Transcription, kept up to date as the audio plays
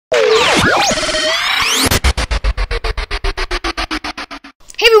Hey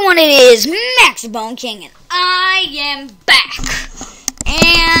everyone, it is Max the Bone King, and I am back.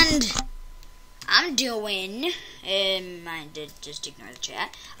 And I'm doing, just ignore the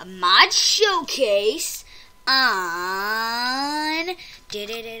chat, a mod showcase on Aether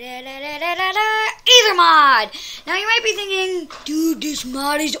Mod. Now you might be thinking, dude, this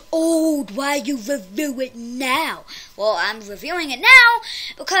mod is old. Why you review it now? Well, I'm reviewing it now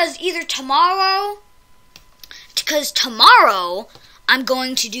because tomorrow I'm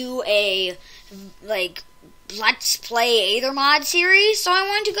going to do a Let's Play Aether Mod series, so I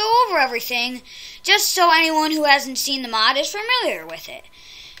wanted to go over everything just so anyone who hasn't seen the mod is familiar with it.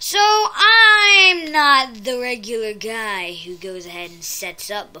 So I'm not the regular guy who goes ahead and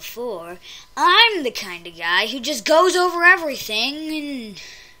sets up before. I'm the kind of guy who just goes over everything, and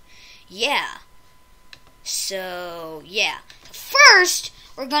yeah. So yeah. First,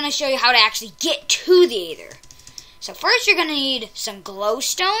 we're going to show you how to actually get to the Aether. So first you're going to need some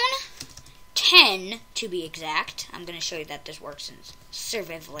glowstone, 10 to be exact. I'm going to show you that this works in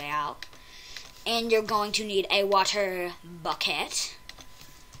survival layout. And you're going to need a water bucket.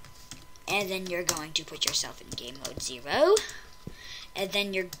 And then you're going to put yourself in game mode 0. And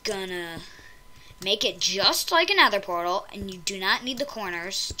then you're going to make it just like a nether portal. And you do not need the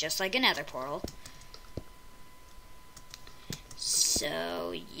corners, just like a nether portal.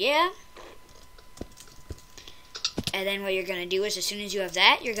 So, yeah. And then what you're going to do is, as soon as you have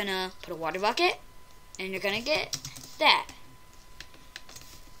that, you're going to put a water bucket, and you're going to get that.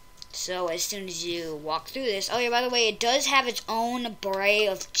 So as soon as you walk through this, oh yeah, by the way, it does have its own beret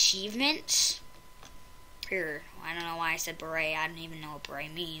of achievements. Here, I don't know why I said beret. I don't even know what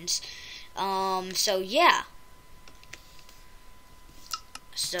beret means. So yeah.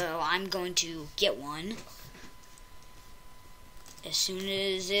 So I'm going to get one as soon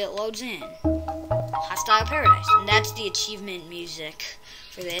as it loads in. Hostile Paradise. And that's the achievement music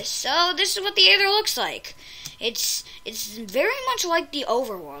for this. So this is what the Aether looks like. It's very much like the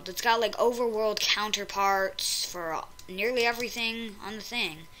overworld. It's got like overworld counterparts for nearly everything on the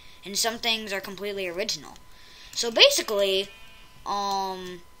thing. And some things are completely original. So basically,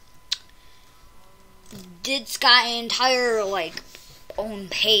 it's got an entire own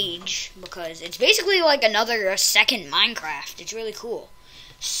page, because it's basically like a second Minecraft. It's really cool.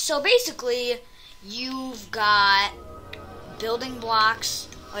 So basically, you've got building blocks.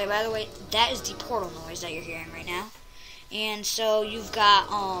 Okay, by the way, that is the portal noise that you're hearing right now. And so you've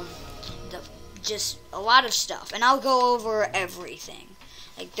got just a lot of stuff, and I'll go over everything.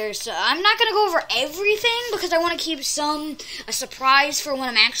 I'm not gonna go over everything because I want to keep a surprise for when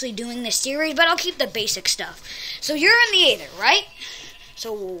I'm actually doing this series, but I'll keep the basic stuff. So you're in the Aether, right?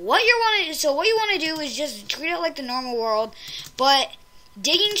 So what you want to do is just treat it like the normal world, but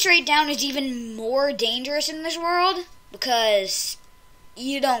digging straight down is even more dangerous in this world because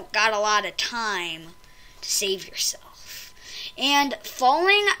you don't got a lot of time to save yourself. And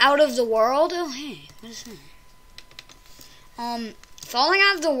falling out of the world, oh hey, what is that? Falling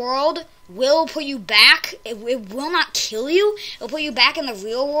out of the world will put you back. It will not kill you. It'll put you back in the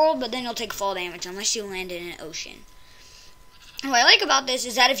real world, but then you'll take fall damage unless you land in an ocean. And what I like about this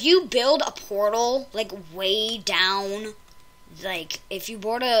is that if you build a portal way down, if you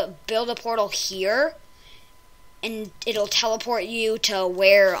build a portal here, and it'll teleport you to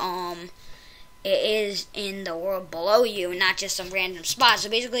where it is in the world below you, not just some random spot. So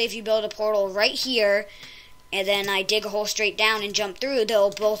basically, if you build a portal right here, and then I dig a hole straight down and jump through, they'll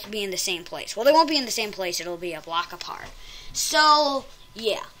both be in the same place. Well, they won't be in the same place. It'll be a block apart. So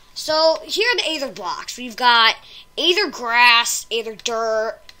yeah. So here are the Aether blocks. We've got Aether grass, Aether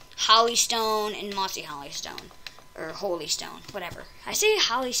dirt, holystone, and mossy holystone. Or holy stone, whatever. I say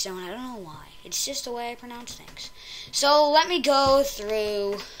holystone, I don't know why. It's just the way I pronounce things. So let me go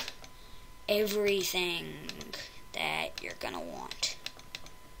through everything that you're gonna want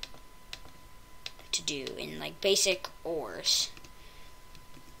to do in basic ores.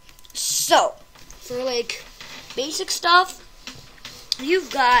 So for basic stuff,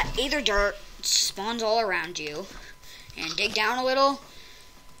 you've got Aether dirt, spawns all around you, and dig down a little,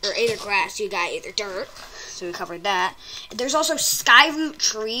 or Aether grass, you got Aether dirt. So we covered that. There's also skyroot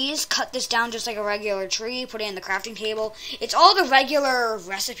trees. Cut this down just like a regular tree. Put it in the crafting table. It's all the regular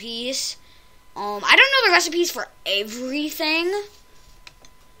recipes. I don't know the recipes for everything.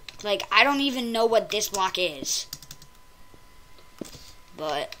 I don't even know what this block is.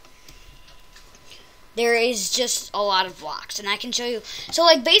 But there is just a lot of blocks, and I can show you. So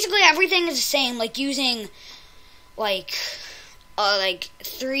basically everything is the same. Using 3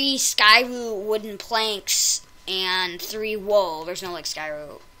 skyroot wooden planks and 3 wool. There's no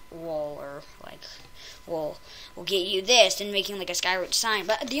skyroot or like will get you this and making like a Skyward sign.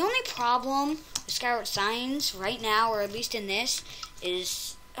 But the only problem with Skyward signs right now, or at least in this,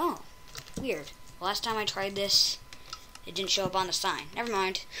 is weird. Last time I tried this, it didn't show up on the sign. Never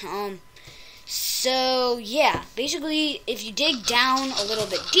mind. So yeah, basically, if you dig down a little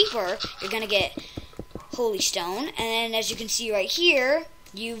bit deeper, you're gonna get Holy Stone, and then as you can see right here,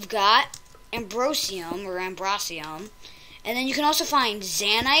 you've got Ambrosium or Ambrosium, and then you can also find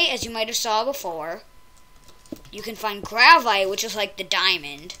Zanite, as you might have saw before. You can find Gravite, which is like the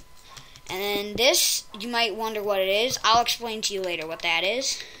diamond, and then this, you might wonder what it is. I'll explain to you later what that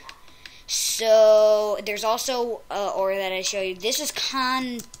is. So there's also ore that I show you. This is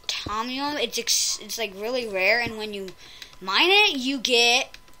Contamium. It's like really rare, and when you mine it, you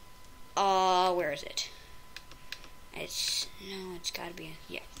get where is it? It's gotta be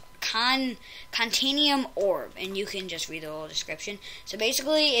Contanium orb, and you can just read the little description. So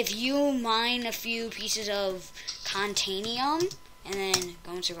basically, if you mine a few pieces of Contanium and then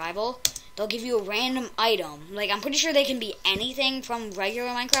go in survival, they'll give you a random item. Like, I'm pretty sure they can be anything from regular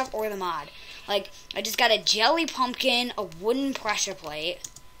Minecraft or the mod. Like, I just got a jelly pumpkin, a wooden pressure plate,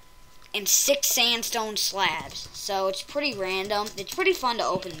 and 6 sandstone slabs. So it's pretty random. It's pretty fun to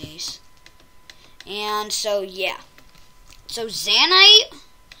open these. And so, yeah. So Zanite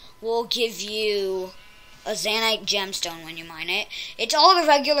will give you a Zanite gemstone when you mine it. It's all the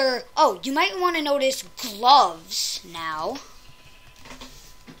regular... Oh, you might want to notice gloves now.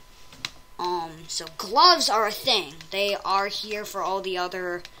 So gloves are a thing. They are here for all the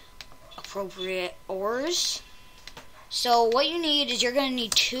other appropriate ores. So what you need is you're going to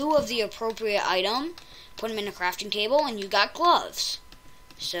need 2 of the appropriate item. Put them in a crafting table, and you got gloves.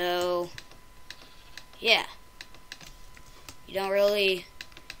 So, yeah. You don't really...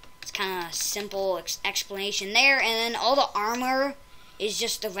 It's kind of simple explanation there. And then all the armor is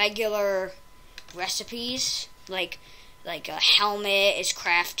just the regular recipes. Like a helmet is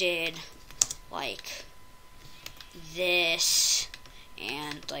crafted like this,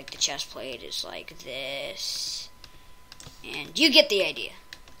 and like the chest plate is like this, and you get the idea,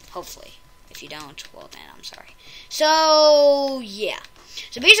 hopefully. If you don't, well then I'm sorry. So yeah,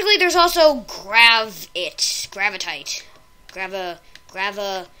 so basically there's also gravitite,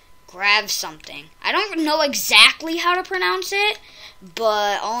 grav something. I don't know exactly how to pronounce it,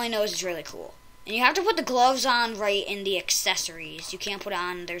 but all I know is it's really cool. And you have to put the gloves on right in the accessories. You can't put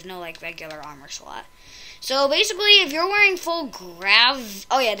on, there's no like regular armor slot. So basically, if you're wearing full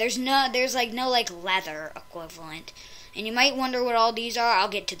there's no like leather equivalent. And you might wonder what all these are. I'll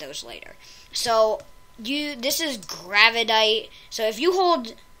get to those later. So this is gravidite. So if you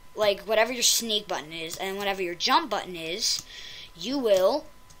hold like whatever your sneak button is and whatever your jump button is, you will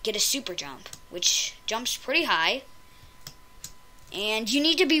get a super jump, which jumps pretty high. And you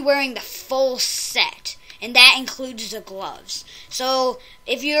need to be wearing the full set, and that includes the gloves. So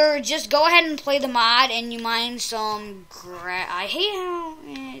if you're just go ahead and play the mod and you mine some I hate how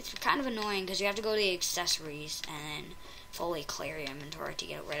it's kind of annoying because you have to go to the accessories and fully clear your inventory to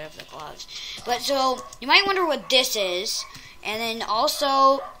get rid of the gloves. But so you might wonder what this is, and then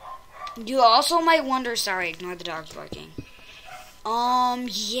also you also might wonder. Sorry, ignore the dogs barking.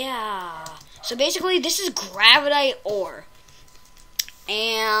 Yeah. So basically, this is gravitite ore.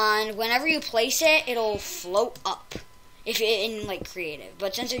 And whenever you place it, it'll float up if it in like creative.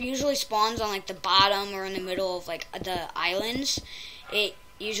 But since it usually spawns on like the bottom or in the middle of like the islands, it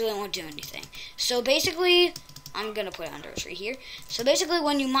usually won't do anything. So basically, I'm gonna put it under right here. So basically,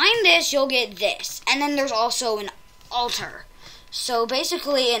 when you mine this, you'll get this, and then there's also an altar. So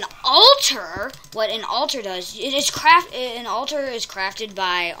basically, an altar, what an altar does, an altar is crafted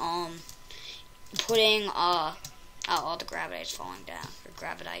by putting all the gravitite is falling down, or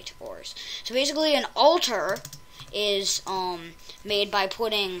gravitite ores. So basically, an altar is made by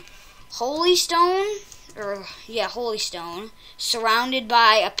putting holy stone, surrounded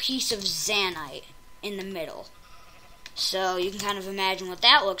by a piece of zanite in the middle. So you can kind of imagine what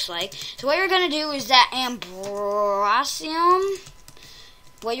that looks like. So what you're going to do is that ambrosium.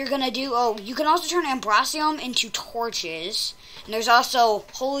 What you're going to do, you can also turn ambrosium into torches. And there's also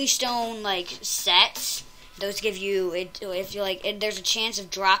holy stone like sets. Those give you, if you like, there's a chance of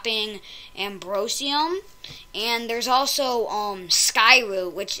dropping ambrosium, and there's also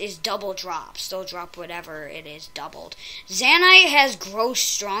skyroot, which is double drops. They'll drop whatever it is doubled. Zanite has grow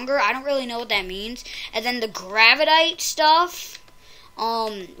stronger. I don't really know what that means. And then the gravitite stuff,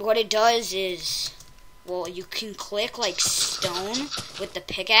 what it does is, well, you can click like stone with the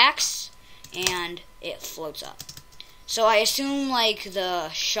pickaxe, and it floats up. So I assume like the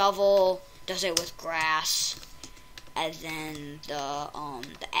shovel does it with grass, and then the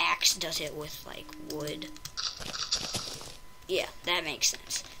axe does it with, like, wood. Yeah, that makes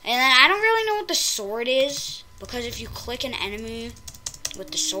sense. And then I don't really know what the sword is, because if you click an enemy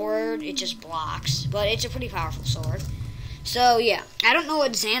with the sword, it just blocks. But it's a pretty powerful sword. So, yeah. I don't know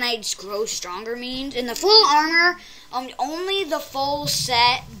what Xanites grow stronger means. In the full armor, only the full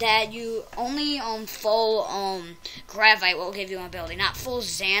set that you... Only full Gravite will give you an ability. Not full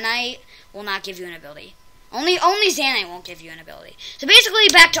Xanite will not give you an ability. Only Xanite won't give you an ability. So, basically,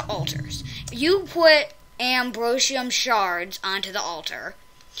 back to altars. You put Ambrosium shards onto the altar,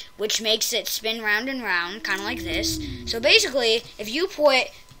 which makes it spin round and round, kind of like this. So basically, if you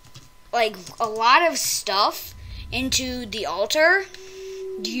put like a lot of stuff into the altar,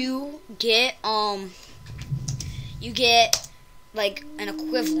 you get like an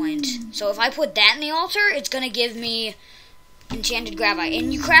equivalent. So if I put that in the altar, it's gonna give me enchanted gravite.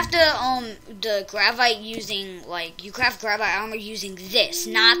 And you craft the gravite using, like, you craft gravite armor using this,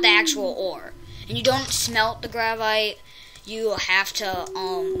 not the actual ore. And you don't smelt the gravite. You have to,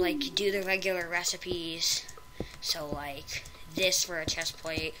 like, do the regular recipes. So, like, this for a chest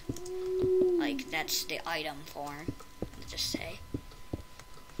plate. Like, that's the item form, let's just say.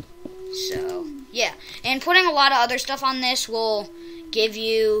 So, yeah. And putting a lot of other stuff on this will give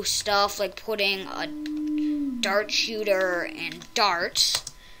you stuff like putting a dart shooter and darts.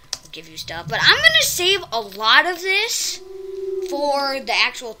 Will give you stuff. But I'm going to save a lot of this for the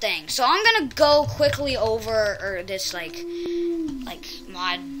actual thing. So I'm gonna go quickly over this like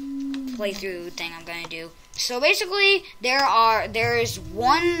mod playthrough thing I'm gonna do. So basically there's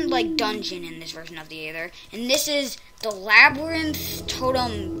one like dungeon in this version of the Aether, and this is the Labyrinth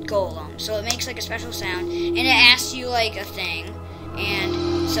Totem Golem. So it makes like a special sound, and it asks you like a thing,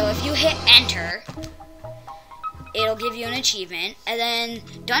 and so if you hit enter, it'll give you an achievement, and then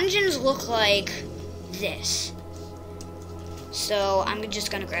dungeons look like this. So I'm just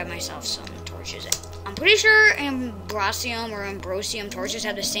gonna grab myself some torches. I'm pretty sure Ambrosium torches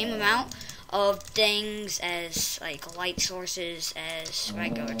have the same amount of things as like light sources as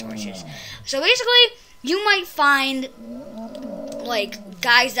regular torches. So basically, you might find like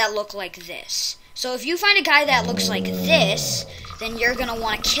guys that look like this. So if you find a guy that looks like this, then you're gonna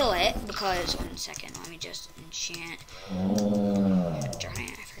want to kill it because 1 second, let me just enchant. I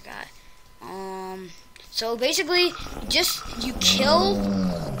forgot. So basically, just you kill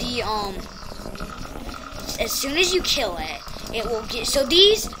the as soon as you kill it, it will get. So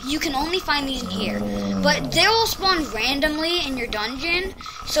these you can only find these in here, but they will spawn randomly in your dungeon.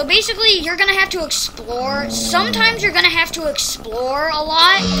 So basically, you're gonna have to explore. Sometimes you're gonna have to explore a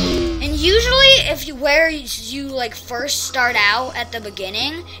lot, and usually, if you like first start out at the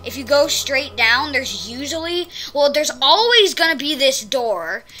beginning, if you go straight down, there's always gonna be this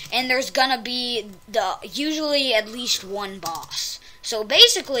door, and there's gonna be usually at least one boss. So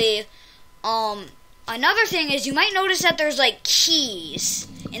basically, another thing is you might notice that there's like keys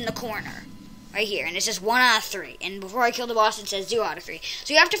in the corner right here, and it says 1 out of 3. And before I kill the boss, it says 0 out of 3.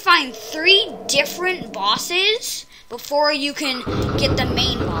 So you have to find 3 different bosses before you can get the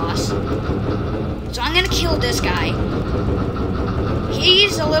main boss. So I'm gonna kill this guy.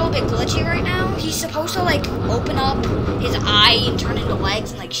 He's a little bit glitchy right now. He's supposed to like open up his eye and turn into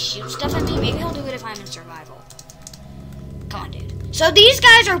legs and like shoot stuff at me. Maybe he'll do it if I'm in survival. Come on, dude. So these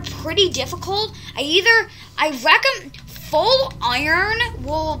guys are pretty difficult. I recommend full iron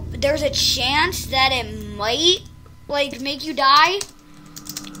there's a chance that it might like make you die.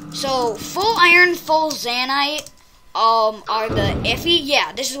 So full iron, full Xanite are the iffy.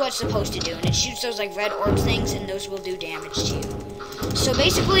 Yeah, this is what it's supposed to do, and it shoots those like red orb things, and those will do damage to you. So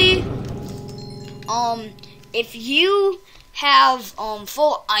basically, if you have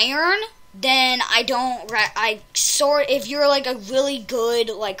full iron, then if you're like a really good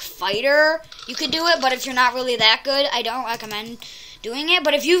like fighter, you could do it, but if you're not really that good, I don't recommend doing it.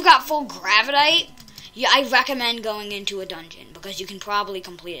 But if you've got full Gravitite, I recommend going into a dungeon, because you can probably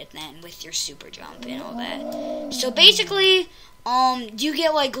complete it then with your super jump and all that. So basically, you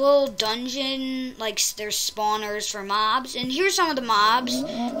get like little dungeon, like there's spawners for mobs, and here's some of the mobs.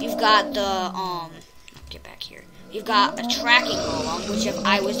 You've got the get back here. You've got a tracking golem, which if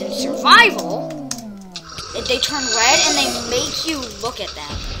I was in survival, if they turn red and they make you look at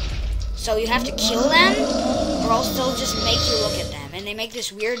them. So you have to kill them, or else they'll just make you look at them, and they make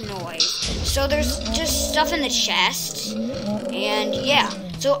this weird noise. So there's just stuff in the chest, and yeah.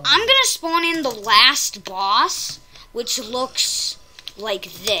 So I'm gonna spawn in the last boss, which looks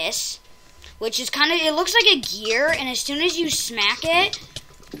like this, which is it looks like a gear, and as soon as you smack it,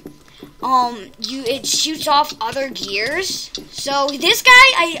 it shoots off other gears. So this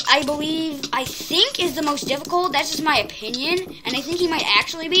guy, I think is the most difficult. That's just my opinion, and I think he might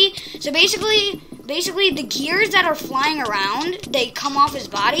actually be. So basically the gears that are flying around, they come off his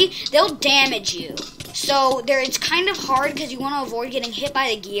body, they'll damage you. So it's kind of hard because you want to avoid getting hit by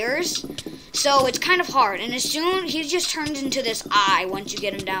the gears. So it's kind of hard, and as soon he just turns into this eye once you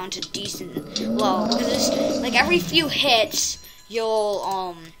get him down to decent low, because it's like every few hits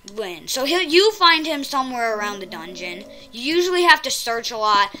you'll win. So you find him somewhere around the dungeon. You usually have to search a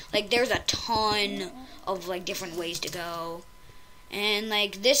lot. Like there's a ton of like different ways to go. And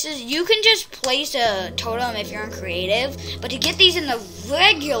like you can just place a totem if you're in creative, but to get these in the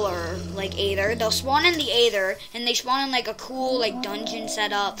regular like Aether, they'll spawn in the Aether, and they spawn in like a cool like dungeon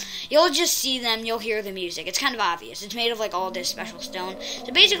setup. You'll just see them, you'll hear the music. It's kind of obvious. It's made of like all this special stone.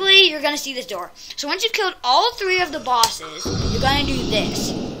 So basically, you're gonna see this door. So once you've killed all 3 of the bosses, you're gonna do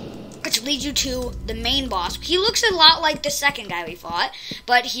this, which leads you to the main boss. He looks a lot like the second guy we fought,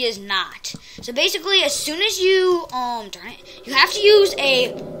 but he is not. So basically, as soon as you you have to use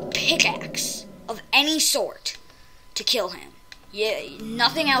a pickaxe of any sort to kill him. Yeah,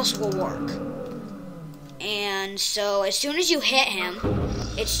 nothing else will work. And so as soon as you hit him,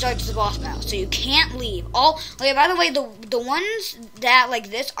 it starts the boss battle. So you can't leave. By the way, the ones that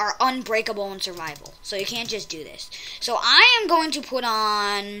like this are unbreakable in survival. So you can't just do this. So I am going to put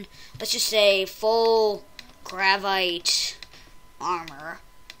on, let's just say, full gravite armor.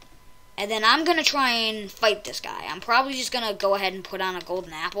 And then I'm going to try and fight this guy. I'm probably just going to go ahead and put on a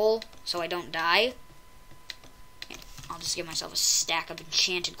golden apple so I don't die. I'll just give myself a stack of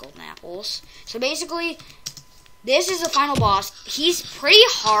enchanted golden apples. So basically, this is the final boss. He's pretty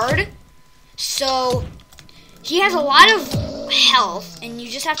hard. So he has a lot of health, and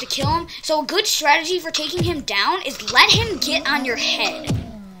you just have to kill him. So a good strategy for taking him down is let him get on your head.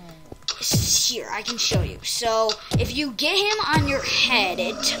 Here, I can show you. So if you get him on your head,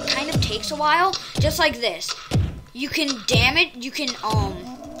 it kind of takes a while. Just like this, you can damage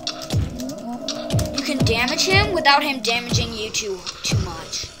him without him damaging you too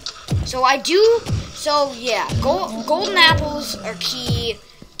much. So yeah, golden apples are key,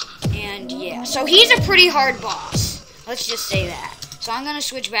 and yeah. So he's a pretty hard boss. Let's just say that. So I'm gonna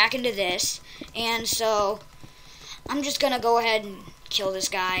switch back into this, and so I'm just gonna go ahead and kill this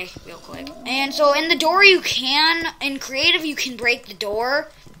guy real quick. And so in the door in creative you can break the door,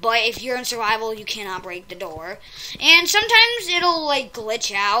 but if you're in survival you cannot break the door. And sometimes it'll like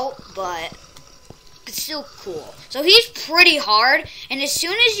glitch out, but it's still cool. So he's pretty hard, and as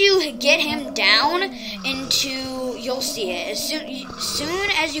soon as you get him down into, you'll see it, as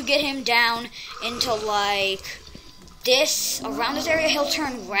soon as you get him down into like this, around this area, he'll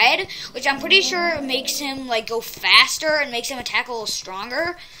turn red, which I'm pretty sure makes him like go faster and makes him attack a little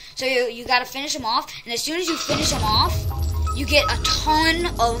stronger. So you gotta finish him off, and as soon as you finish him off, you get a ton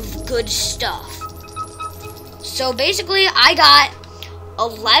of good stuff. So basically, I got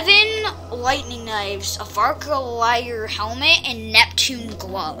 11 lightning knives, a Varkalier helmet, and Neptune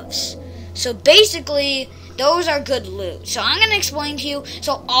gloves. So basically, those are good loot. So I'm gonna explain to you.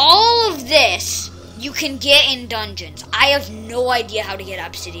 So all of this you can get in dungeons. I have no idea how to get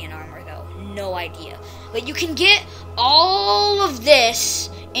obsidian armor though. No idea. But you can get all of this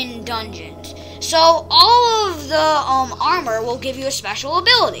in dungeons. So all of the armor will give you a special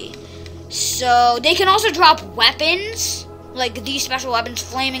ability. So they can also drop weapons, like these special weapons: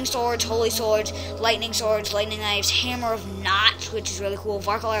 flaming swords, holy swords, lightning knives, hammer of knots, which is really cool,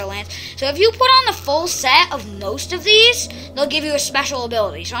 Varkalier lance. So if you put on the full set of most of these, they'll give you a special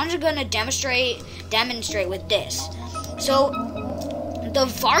ability. So I'm just going to demonstrate with this. So the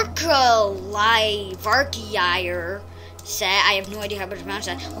Varkalier set, I have no idea how to pronounce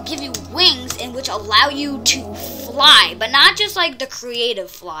that, will give you wings in which allow you to fly, but not just like the creative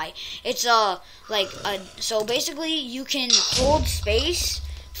fly. It's so basically you can hold space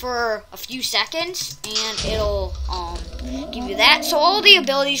for a few seconds and it'll give you that. So all the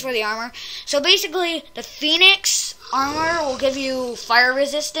abilities for the armor. So basically the Phoenix armor will give you fire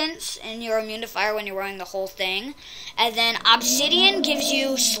resistance, and you're immune to fire when you're wearing the whole thing. And then Obsidian gives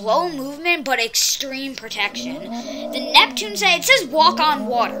you slow movement but extreme protection. The Neptune set, it says walk on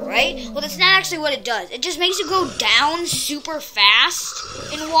water, right? Well, that's not actually what it does. It just makes you go down super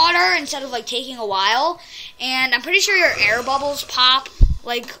fast in water instead of like taking a while. And I'm pretty sure your air bubbles pop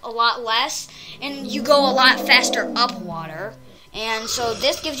like a lot less, and you go a lot faster up water. And so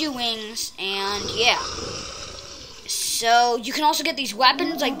this gives you wings, and yeah. So you can also get these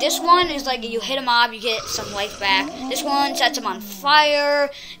weapons. Like this one is like you hit a mob, you get some life back. This one sets them on fire.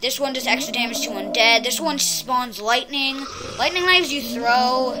 This one does extra damage to undead. This one spawns lightning. Lightning knives you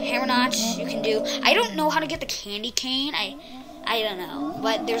throw. Hammer knots you can do. I don't know how to get the candy cane. I don't know.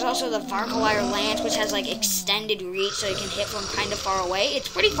 But there's also the Varkalier lance, which has like extended reach, so you can hit from kind of far away. It's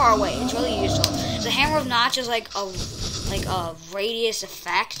pretty far away. It's really useful. The hammer of knots is like a radius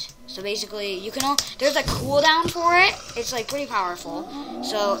effect. So basically, you can there's a cooldown for it. It's like pretty powerful.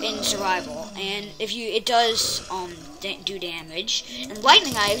 So in survival, and if it does do damage. And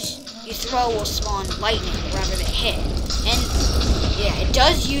lightning knives you throw will spawn lightning wherever they hit. And yeah, it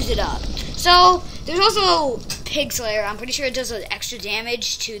does use it up. So there's also Pig Slayer. I'm pretty sure it does extra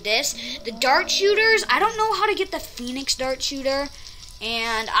damage to this. The dart shooters. I don't know how to get the Phoenix dart shooter.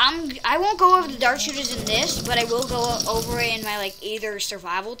 And I won't go over the dart shooters in this, but I will go over it in my like Aether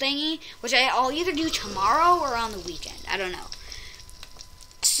survival thingy, which I'll either do tomorrow or on the weekend. I don't know.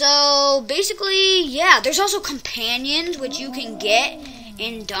 So basically, yeah, there's also companions which you can get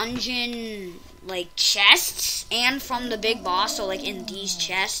in dungeon like chests and from the big boss. So like in these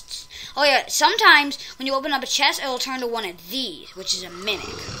chests. Oh yeah, sometimes when you open up a chest, it'll turn to one of these, which is a mimic.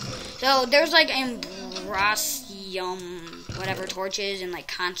 So there's like whatever torches and like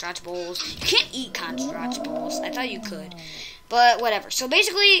construct bowls. You can't eat construct bowls. I thought you could, but whatever. So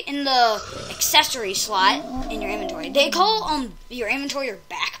basically, in the accessory slot in your inventory, they call your inventory your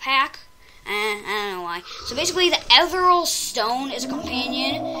backpack. I don't know why. So basically, the Ethereal Stone is a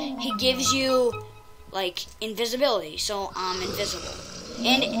companion. He gives you like invisibility, so I'm invisible.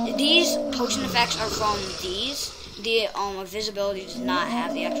 And these potion effects are from these. The invisibility does not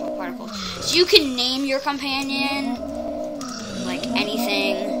have the actual particles. So you can name your companion like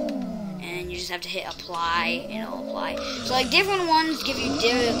anything, and you just have to hit apply, and it'll apply. So like different ones give you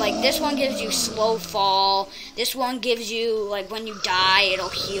like this one gives you slow fall. This one gives you like when you die, it'll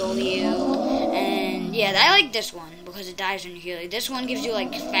heal you. And yeah, I like this one because it dies when you heal. This one gives you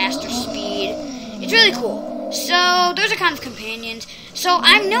like faster speed. It's really cool. So those are kind of companions. So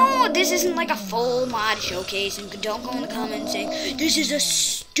I know this isn't like a full mod showcase, and don't go in the comments saying this is a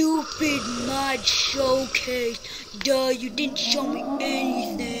stupid mod showcase. Duh, you didn't show me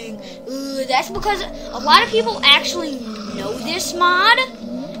anything. That's because a lot of people actually know this mod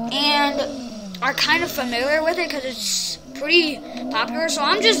and are kind of familiar with it because it's pretty popular. So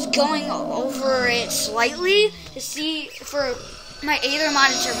I'm just going over it slightly to see for my Aether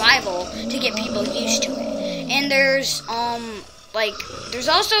modded survival to get people used to it. And there's there's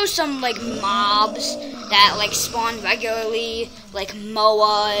also some like mobs that like spawn regularly, like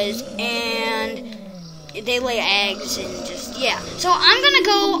moas, and they lay eggs and just yeah. So I'm gonna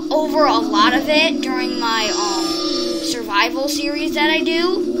go over a lot of it during my survival series that I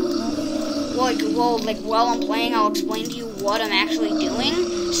do. While I'm playing, I'll explain to you what I'm actually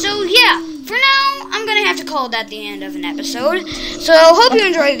doing. So yeah, for now, I'm gonna have to call that the end of an episode. So hope you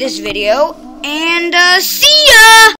enjoyed this video, and see ya!